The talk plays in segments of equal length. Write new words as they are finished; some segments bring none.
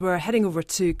We're heading over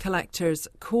to Collector's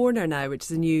Corner now, which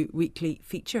is a new weekly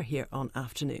feature here on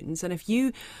Afternoons. And if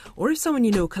you or if someone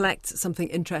you know collects something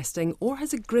interesting or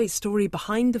has a great story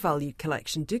behind the valued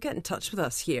collection, do get in touch with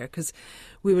us here because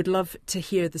we would love to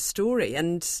hear the story.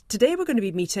 And today we're going to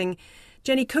be meeting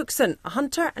Jenny Cookson, a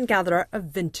hunter and gatherer of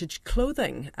vintage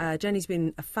clothing. Jenny's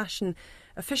been a fashion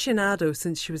aficionado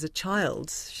since she was a child.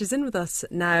 She's in with us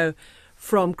now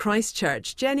from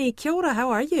Christchurch. Jenny, kia ora, how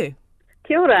are you?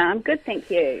 Kia ora, I'm good,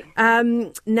 thank you.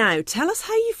 Now, tell us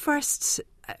how you first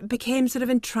became sort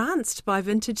of entranced by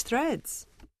vintage threads.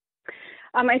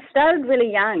 I started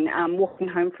really young, walking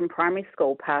home from primary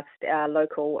school past our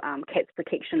local Cats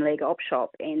Protection League op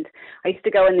shop, and I used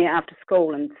to go in there after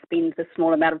school and spend the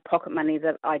small amount of pocket money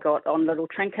that I got on little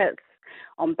trinkets,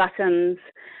 on buttons,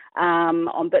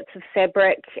 on bits of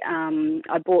fabric.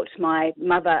 I bought my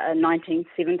mother a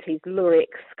 1970s Lurex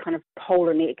kind of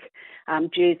polar neck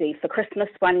jersey for Christmas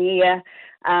one year,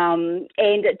 and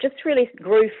it just really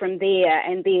grew from there.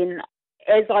 And then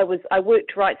as I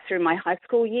worked right through my high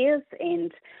school years,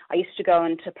 and I used to go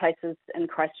into places in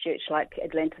Christchurch like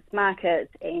Atlantis Market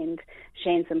and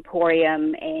Shan's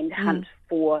Emporium and hunt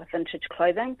for vintage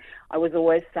clothing. I was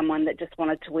always someone that just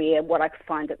wanted to wear what I could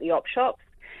find at the op shops,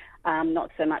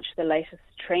 not so much the latest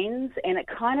trends, and it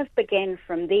kind of began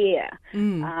from there,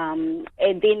 and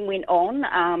then went on.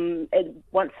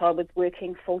 Once I was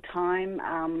working full-time,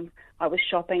 I was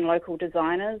shopping local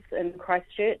designers in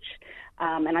Christchurch,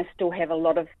 and I still have a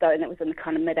lot of those, and it was in the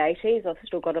kind of mid-80s, I've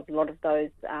still got a lot of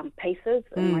those pieces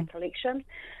in my collection.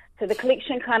 So the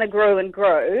collection kind of grew and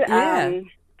grew. I'm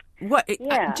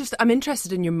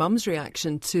interested in your mum's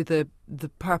reaction to the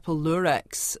purple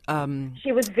Lurex.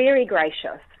 She was very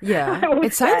gracious. Yeah,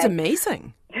 it sounds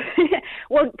amazing.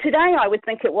 Well, today I would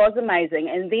think it was amazing,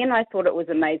 and then I thought it was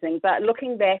amazing. But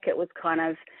looking back, it was kind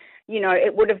of,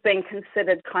 it would have been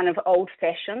considered kind of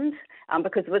old-fashioned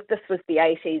because this was the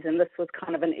 80s and this was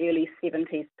kind of an early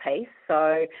 70s piece.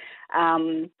 So,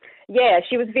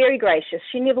 she was very gracious.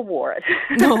 She never wore it.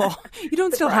 No, you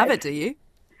don't still have it, do you?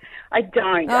 I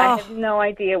don't. Oh. I have no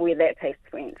idea where that piece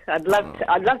went. I'd love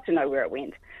to know where it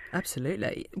went.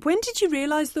 Absolutely. When did you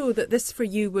realise, though, that this for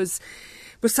you was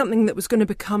something that was going to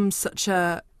become such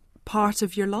a part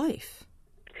of your life?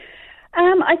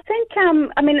 I think,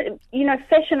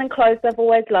 fashion and clothes, I've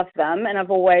always loved them and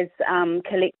I've always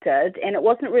collected. And it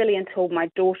wasn't really until my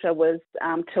daughter was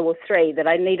 2 or 3 that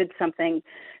I needed something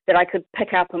that I could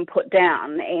pick up and put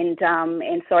down. And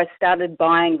so I started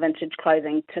buying vintage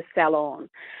clothing to sell on.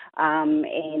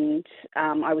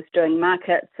 I was doing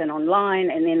markets and online,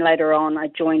 and then later on I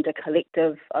joined a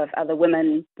collective of other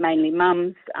women, mainly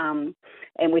mums, and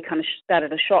we kind of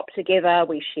started a shop together.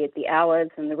 We shared the hours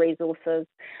and the resources.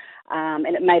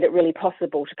 And it made it really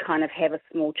possible to kind of have a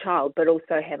small child, but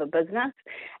also have a business.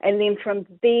 And then from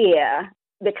there,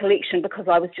 the collection, because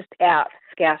I was just out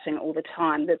scouting all the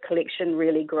time, the collection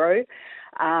really grew.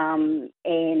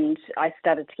 And I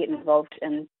started to get involved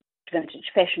in vintage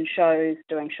fashion shows,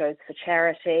 doing shows for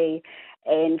charity.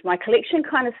 And my collection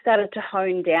kind of started to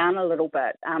hone down a little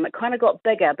bit. It kind of got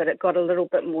bigger, but it got a little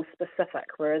bit more specific,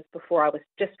 whereas before I was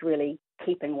just really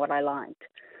keeping what I liked.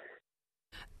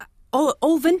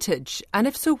 All vintage, and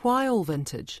if so, why all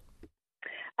vintage?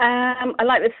 I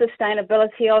like the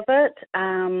sustainability of it.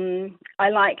 I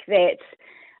like that,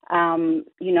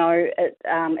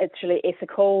 it's really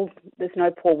ethical. There's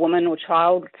no poor woman or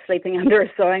child sleeping under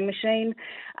a sewing machine.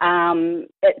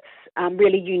 It's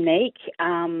really unique.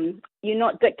 You're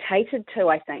not dictated to,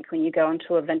 I think, when you go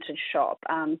into a vintage shop.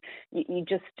 You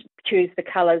just choose the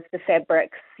colours, the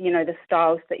fabrics, the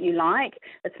styles that you like.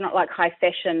 It's not like high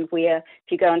fashion where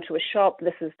if you go into a shop,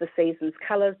 this is the season's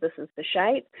colours, this is the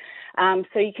shape.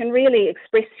 So you can really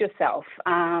express yourself.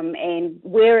 And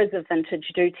whereas a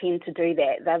vintage do tend to do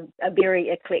that, they're a very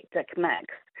eclectic mix.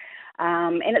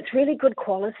 And it's really good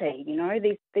quality.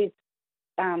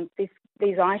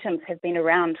 These items have been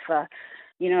around for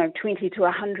 20 to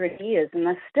 100 years, and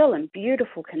they're still in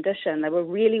beautiful condition. They were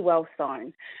really well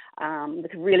sewn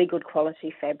with really good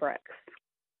quality fabrics.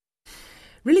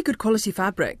 Really good quality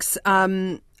fabrics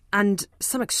and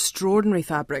some extraordinary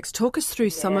fabrics. Talk us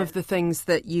through some of the things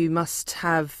that you must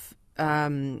have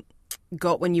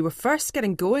got when you were first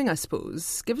getting going, I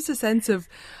suppose. Give us a sense of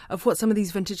what some of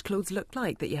these vintage clothes looked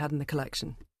like that you had in the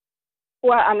collection.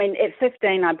 Well, at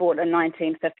 15, I bought a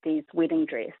 1950s wedding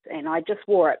dress, and I just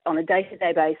wore it on a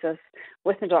day-to-day basis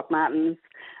with my Doc Martens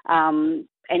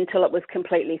until it was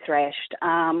completely thrashed.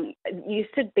 You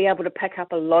used to be able to pick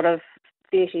up a lot of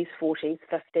 30s, 40s,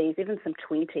 50s, even some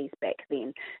 20s back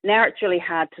then. Now it's really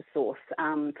hard to source.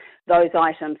 Those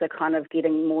items are kind of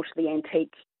getting more to the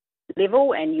antique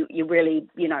level, and you really,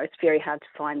 it's very hard to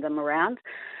find them around.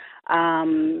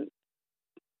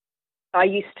 I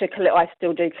used to collect, I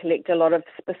still do collect a lot of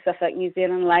specific New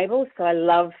Zealand labels, so I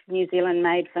love New Zealand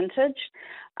made vintage.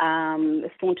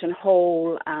 Thornton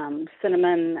Hall,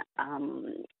 Cinnamon,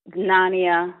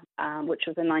 Narnia, which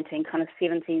was a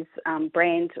 1970s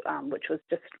brand, which was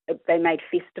just, they made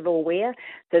festival wear,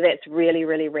 so that's really,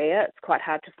 really rare. It's quite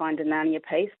hard to find a Narnia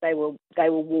piece. They were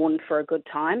worn for a good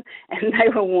time, and they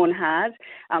were worn hard,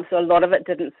 so a lot of it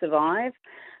didn't survive.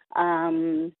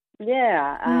 I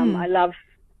love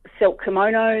silk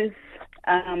kimonos,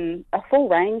 a full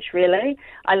range really.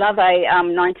 I love a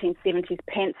 1970s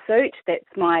pantsuit. That's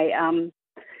my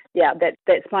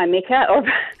that's my mecca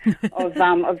of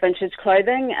vintage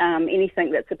clothing.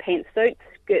 Anything that's a pantsuit.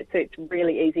 Skirt suit's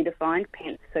really easy to find.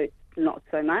 Pantsuits not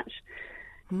so much.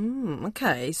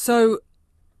 Okay, so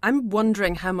I'm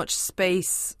wondering how much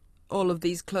space all of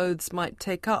these clothes might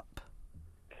take up.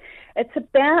 It's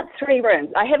about 3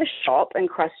 rooms. I have a shop in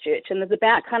Christchurch, and there's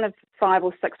about kind of 500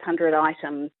 or 600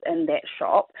 items in that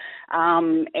shop.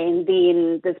 And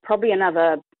then there's probably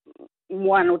another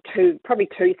 1 or 2, probably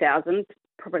 2,000,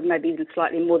 probably maybe even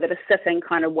slightly more, that are sitting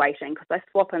kind of waiting, because I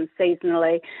swap in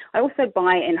seasonally. I also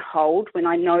buy and hold when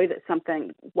I know that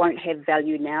something won't have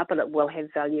value now, but it will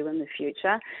have value in the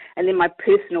future. And then my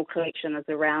personal collection is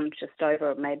around just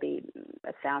over maybe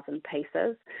 1,000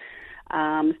 pieces.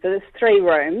 So there's 3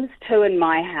 rooms, 2 in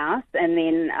my house, and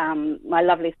then my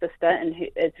lovely sister, and who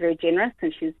is very generous,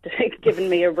 and she's given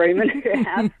me a room in her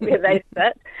house where they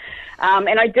sit.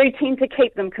 And I do tend to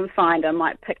keep them confined. I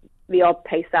might pick the odd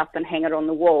piece up and hang it on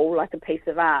the wall like a piece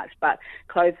of art, but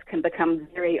clothes can become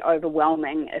very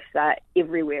overwhelming if they're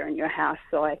everywhere in your house.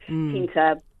 So I tend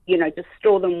to, just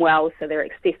store them well so they're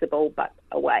accessible but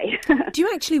away. Do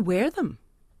you actually wear them?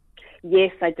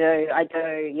 Yes, I do.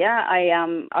 Yeah,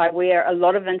 I wear a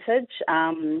lot of vintage.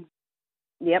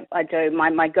 Yep, I do.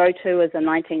 My go-to is a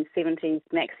 1970s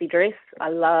maxi dress. I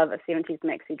love a 70s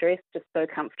maxi dress, just so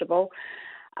comfortable,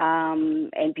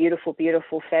 and beautiful,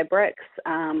 beautiful fabrics.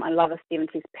 I love a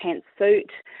 70s pantsuit.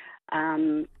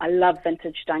 I love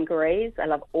vintage dungarees. I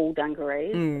love all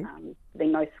dungarees. The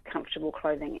most comfortable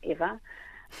clothing ever.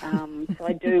 So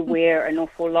I do wear an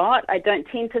awful lot. I don't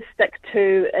tend to stick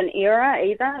to an era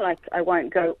either. Like, I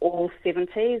won't go all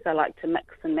 70s. I like to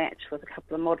mix and match with a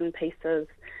couple of modern pieces.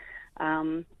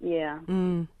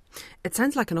 It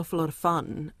sounds like an awful lot of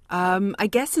fun. I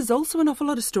guess there's also an awful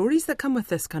lot of stories that come with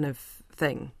this kind of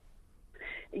thing.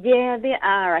 Yeah, there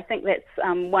are. I think that's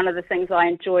one of the things I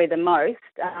enjoy the most.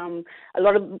 A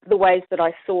lot of the ways that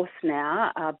I source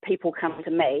now, people come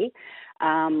to me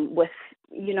with,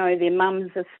 their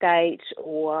mum's estate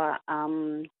or,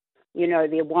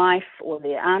 their wife or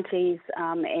their aunties.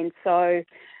 And so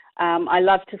I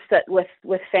love to sit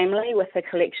with family, with the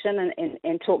collection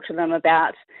and talk to them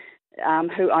about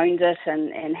who owned it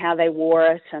and how they wore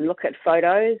it and look at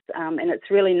photos. And it's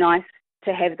really nice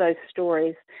to have those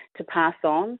stories to pass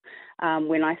on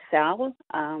when I sell.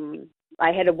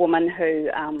 I had a woman who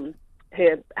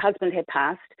her husband had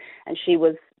passed, and she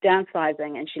was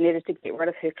downsizing, and she needed to get rid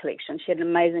of her collection. She had an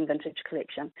amazing vintage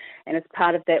collection, and as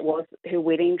part of that was her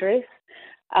wedding dress.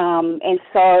 And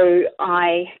so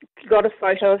I got a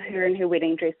photo of her in her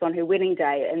wedding dress on her wedding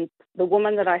day, and the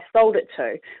woman that I sold it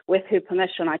to, with her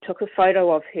permission, I took a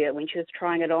photo of her when she was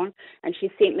trying it on, and she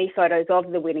sent me photos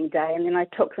of the wedding day, and then I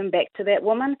took them back to that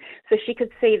woman so she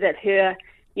could see that her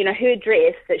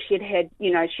dress that she'd had,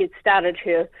 she'd started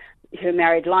her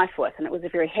married life with, and it was a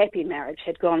very happy marriage,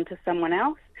 had gone to someone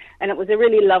else, and it was a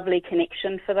really lovely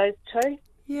connection for those two.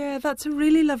 Yeah, that's a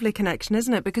really lovely connection,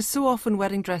 isn't it? Because so often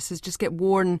wedding dresses just get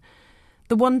worn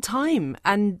the one time,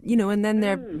 and and then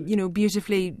they're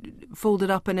beautifully folded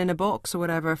up and in a box or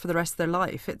whatever for the rest of their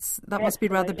life. That must be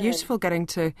rather beautiful, getting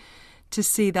to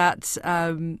see that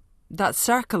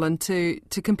circle and to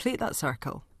complete that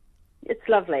circle. It's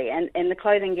lovely, and the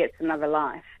clothing gets another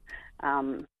life,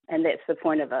 and that's the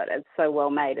point of it. It's so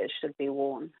well made; it should be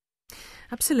worn.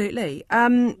 Absolutely.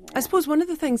 I suppose one of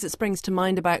the things that springs to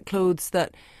mind about clothes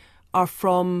that are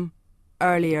from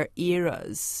earlier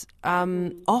eras,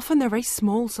 often they're very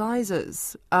small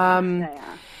sizes. They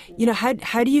are.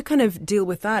 How do you kind of deal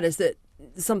with that? Is it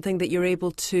something that you're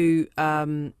able to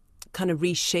kind of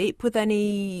reshape with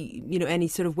any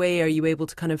sort of way? Are you able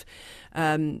to kind of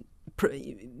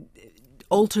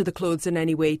alter the clothes in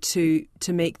any way to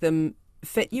make them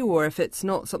fit you, or if it's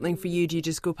not something for you, do you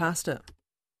just go past it?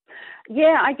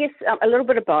 Yeah, I guess a little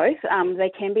bit of both.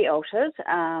 They can be altered,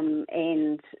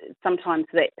 and sometimes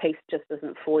that piece just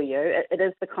isn't for you. It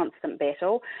is the constant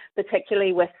battle,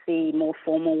 particularly with the more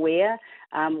formal wear.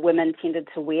 Women tended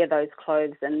to wear those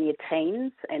clothes in their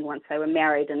teens, and once they were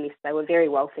married, unless they were very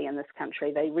wealthy in this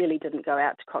country, they really didn't go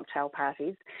out to cocktail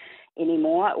parties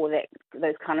anymore, or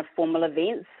those kind of formal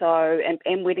events. So,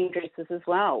 and wedding dresses as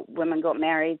well. Women got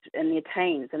married in their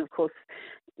teens, and of course,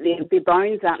 their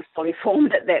bones aren't fully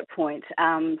formed at that point.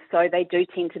 So they do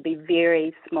tend to be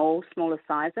very smaller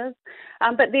sizes.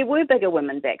 But there were bigger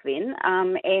women back then,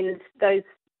 and those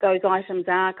items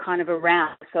are kind of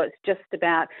around. So it's just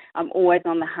about, I'm always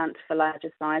on the hunt for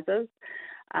larger sizes.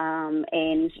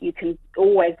 And you can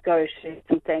always go to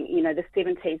something, the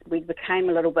 70s, we became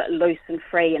a little bit loose and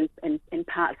free in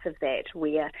parts of that,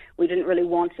 where we didn't really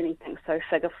want anything so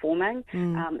figure-forming.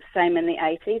 Same in the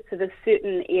 80s. So there's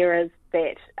certain eras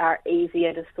that are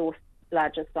easier to source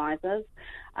larger sizes,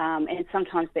 and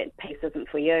sometimes that piece isn't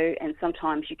for you, and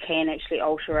sometimes you can actually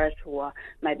alter it, or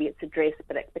maybe it's a dress,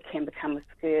 but it can become a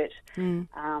skirt,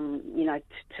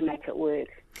 to make it work.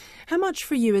 How much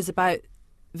for you is about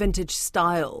vintage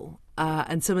style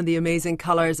and some of the amazing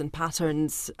colours and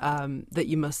patterns that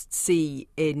you must see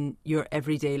in your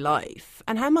everyday life?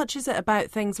 And how much is it about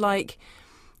things like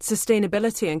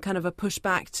sustainability and kind of a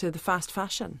pushback to the fast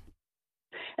fashion?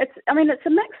 It's a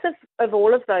mix of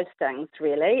all of those things,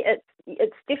 really.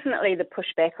 It's definitely the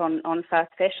pushback on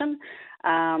fast fashion.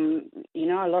 A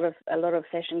lot of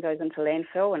fashion goes into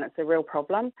landfill, and it's a real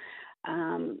problem.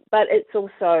 But it's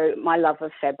also my love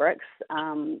of fabrics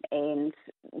and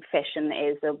fashion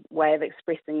as a way of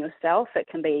expressing yourself. It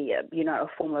can be, a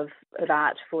form of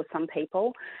art for some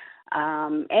people.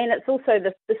 And it's also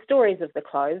the stories of the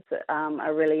clothes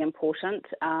are really important,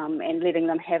 and letting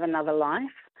them have another life.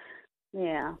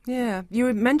 Yeah. Yeah. You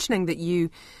were mentioning that you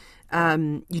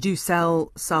do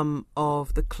sell some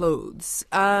of the clothes.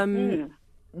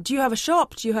 Do you have a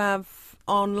shop? Do you have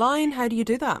online? How do you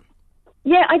do that?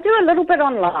 Yeah, I do a little bit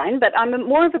online, but I'm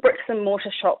more of a bricks and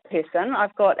mortar shop person.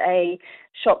 I've got a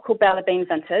shop called Ballabeen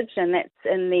Vintage, and that's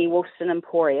in the Woolston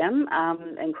Emporium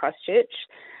in Christchurch,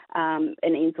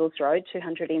 in Ensor's Road,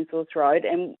 200 Ensor's Road,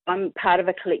 and I'm part of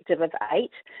a collective of 8.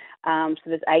 So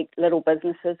there's 8 little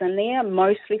businesses in there,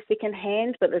 mostly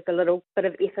second-hand, but there's a little bit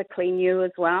of ethically new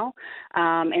as well.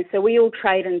 And so we all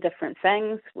trade in different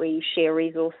things. We share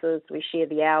resources, we share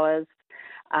the hours.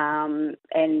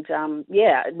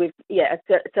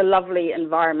 It's a lovely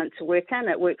environment to work in.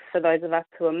 It works for those of us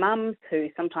who are mums who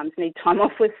sometimes need time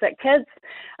off with sick kids.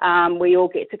 We all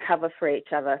get to cover for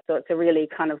each other, so it's a really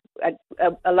kind of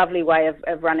a lovely way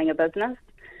of running a business.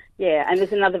 Yeah, and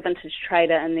there's another vintage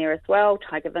trader in there as well,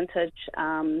 Tiger Vintage.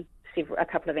 A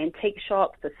couple of antique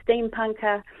shops, a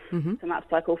steampunker, some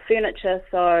upcycle furniture.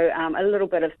 So a little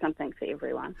bit of something for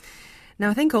everyone. Now,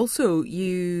 I think also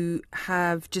you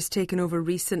have just taken over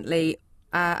recently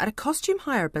at a costume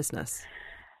hire business.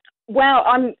 Well,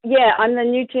 I'm the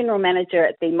new general manager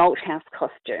at the Malthouse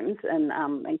Costumes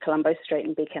in Colombo Street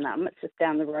in Beckenham. It's just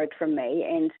down the road from me,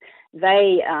 and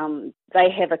they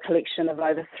have a collection of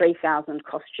over 3,000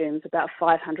 costumes, about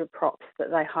 500 props that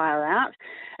they hire out,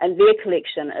 and their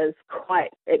collection is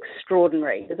quite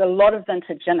extraordinary. There's a lot of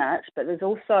vintage in it, but there's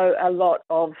also a lot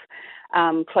of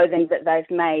clothing that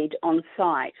they've made on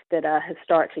site that are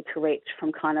historically correct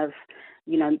from kind of,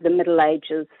 the Middle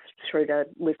Ages through to,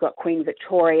 we've got Queen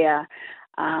Victoria,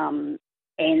 and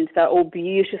they're all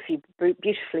beautifully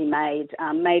made,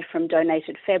 made from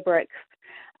donated fabrics.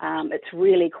 It's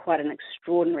really quite an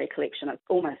extraordinary collection. It's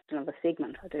almost another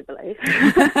segment, I do believe.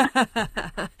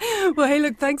 Well, hey,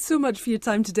 look, thanks so much for your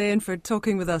time today and for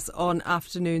talking with us on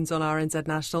Afternoons on RNZ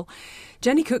National.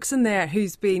 Jenny Cookson there,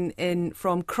 who's been in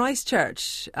from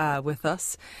Christchurch with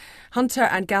us. Hunter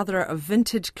and gatherer of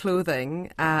vintage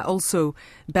clothing. Also,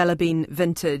 Ballabeen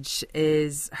Vintage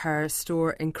is her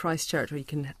store in Christchurch, where you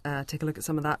can take a look at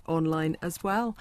some of that online as well.